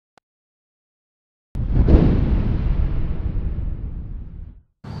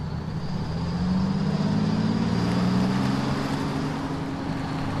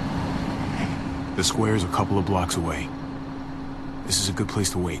The square's a couple of blocks away. This is a good place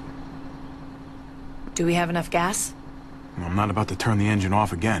to wait. Do we have enough gas? I'm not about to turn the engine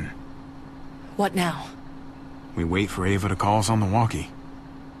off again. What now? We wait for Ava to call us on the walkie.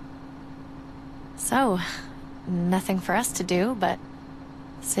 So, nothing for us to do but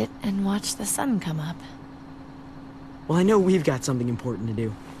sit and watch the sun come up. Well, I know we've got something important to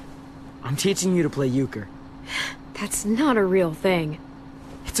do. I'm teaching you to play euchre. That's not a real thing.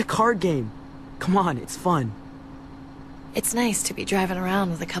 It's a card game. Come on, it's fun. It's nice to be driving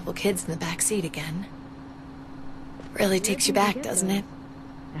around with a couple kids in the back seat again. Really takes you back, doesn't it?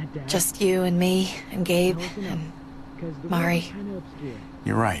 Just you and me and Gabe and Mari.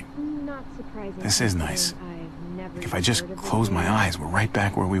 You're right. This is nice. If I just close my eyes, we're right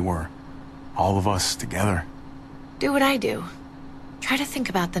back where we were. All of us together. Do what I do. Try to think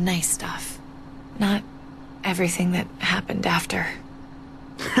about the nice stuff. Not everything that happened after.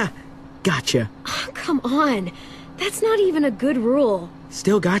 Gotcha. Oh, come on. That's not even a good rule.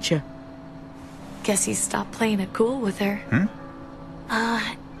 Still gotcha. Guess he stopped playing it cool with her.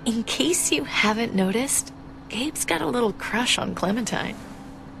 In case you haven't noticed, Gabe's got a little crush on Clementine.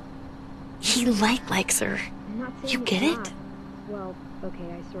 He likes her. You get it? Well, okay,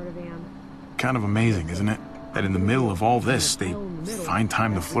 I sort of am. Kind of amazing, isn't it? That in the middle of all this, they find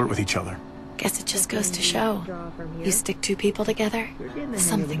time to flirt with each other. Guess it just goes to show. You stick two people together,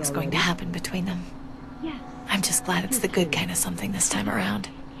 something's going to happen between them. I'm just glad it's the good kind of something this time around.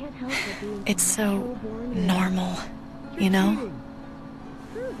 It's so normal, you know?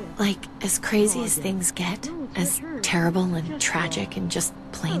 Like, as crazy as things get, as terrible and tragic and just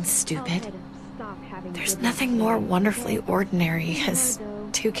plain stupid, there's nothing more wonderfully ordinary as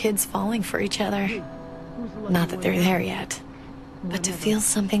two kids falling for each other. Not that they're there yet, but to feel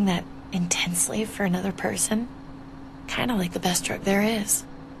something that intensely for another person, kind of like the best drug there is.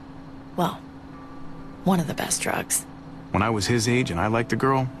 Well, one of the best drugs. When I was his age and I liked a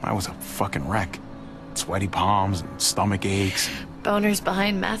girl, I was a fucking wreck. Sweaty palms and stomach aches. Boners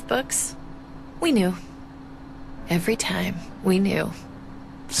behind math books? We knew. Every time, we knew.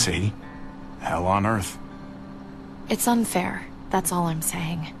 See? Hell on earth. It's unfair, that's all I'm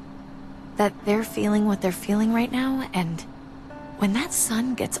saying. That they're feeling what they're feeling right now, and when that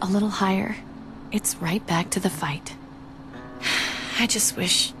sun gets a little higher, it's right back to the fight. I just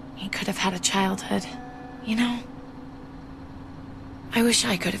wish he could have had a childhood, you know? I wish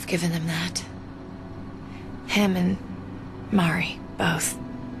I could have given them that. Him and Mari, both.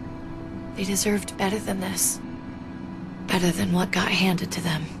 They deserved better than this. Better than what got handed to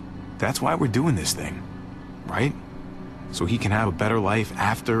them. That's why we're doing this thing, right? So he can have a better life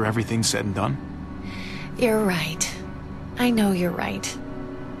after everything's said and done? You're right. I know you're right.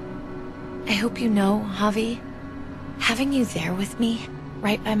 I hope you know, Javi, having you there with me,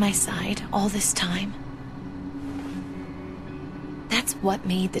 right by my side, all this time, that's what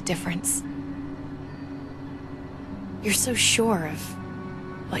made the difference. You're so sure of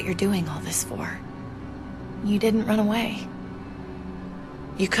what you're doing all this for. You didn't run away.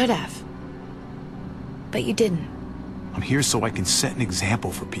 You could have. But you didn't. I'm here so I can set an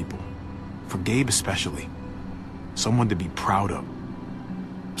example for people. For Gabe especially. Someone to be proud of.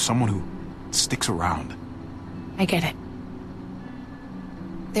 Someone who sticks around. I get it.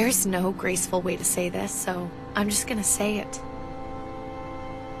 There's no graceful way to say this, so I'm just gonna say it.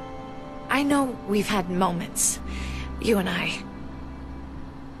 I know we've had moments, you and I.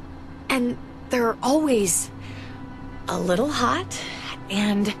 And they're always a little hot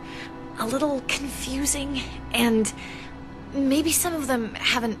and a little confusing, and maybe some of them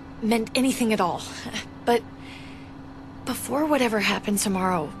haven't meant anything at all. But before whatever happens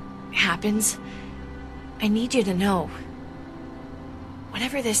tomorrow happens, I need you to know,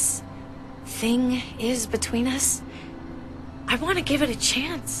 whatever this thing is between us, I want to give it a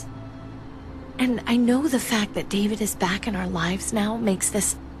chance. And I know the fact that David is back in our lives now makes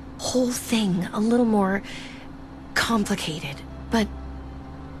this whole thing a little more complicated. But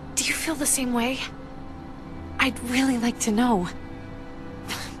do you feel the same way? I'd really like to know.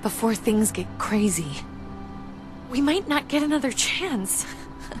 Before things get crazy. We might not get another chance.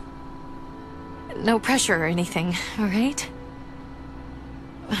 No pressure or anything, all right?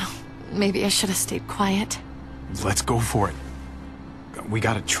 Well, maybe I should have stayed quiet. Let's go for it. We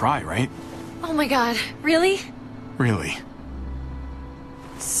gotta try, right? Oh my god, really? Really.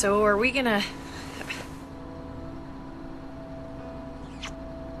 So are we gonna...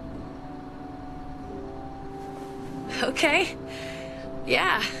 Okay.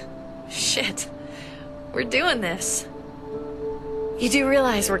 Yeah. Shit. We're doing this. You do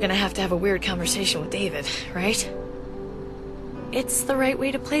realize we're gonna have to have a weird conversation with David, right? It's the right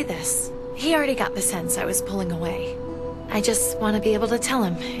way to play this. He already got the sense I was pulling away. I just want to be able to tell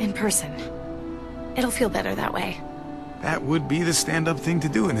him in person. It'll feel better that way. That would be the stand-up thing to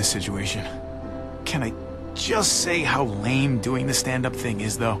do in this situation. Can I just say how lame doing the stand-up thing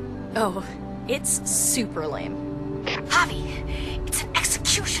is, though? Oh, it's super lame. Javi, it's an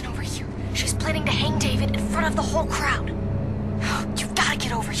execution over here. She's planning to hang David in front of the whole crowd. You've got to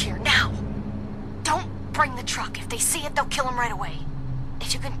get over here, now. Don't bring the truck. If they see it, they'll kill him right away.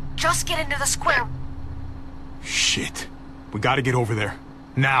 If you can just get into the square... Shit. We gotta get over there.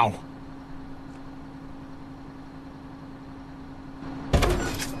 Now.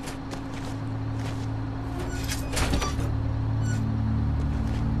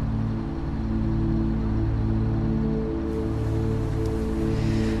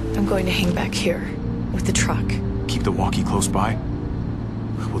 I'm going to hang back here, with the truck. Keep the walkie close by.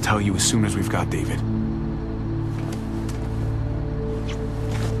 We'll tell you as soon as we've got David.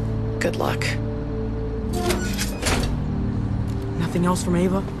 Good luck. Nothing else from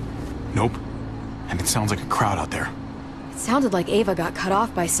Ava? Nope. And it sounds like a crowd out there. It sounded like Ava got cut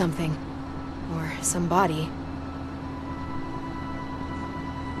off by something. Or somebody.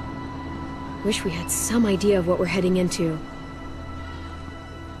 Wish we had some idea of what we're heading into.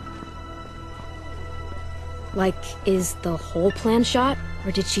 Like, is the whole plan shot?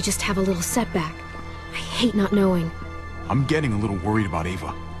 Or did she just have a little setback? I hate not knowing. I'm getting a little worried about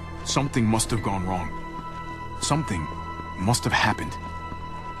Ava. Something must have gone wrong. Something must have happened.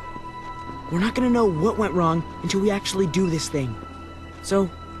 We're not gonna know what went wrong until we actually do this thing. So,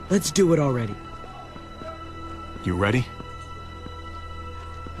 let's do it already. You ready?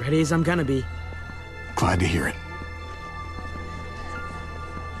 Ready as I'm gonna be. Glad to hear it.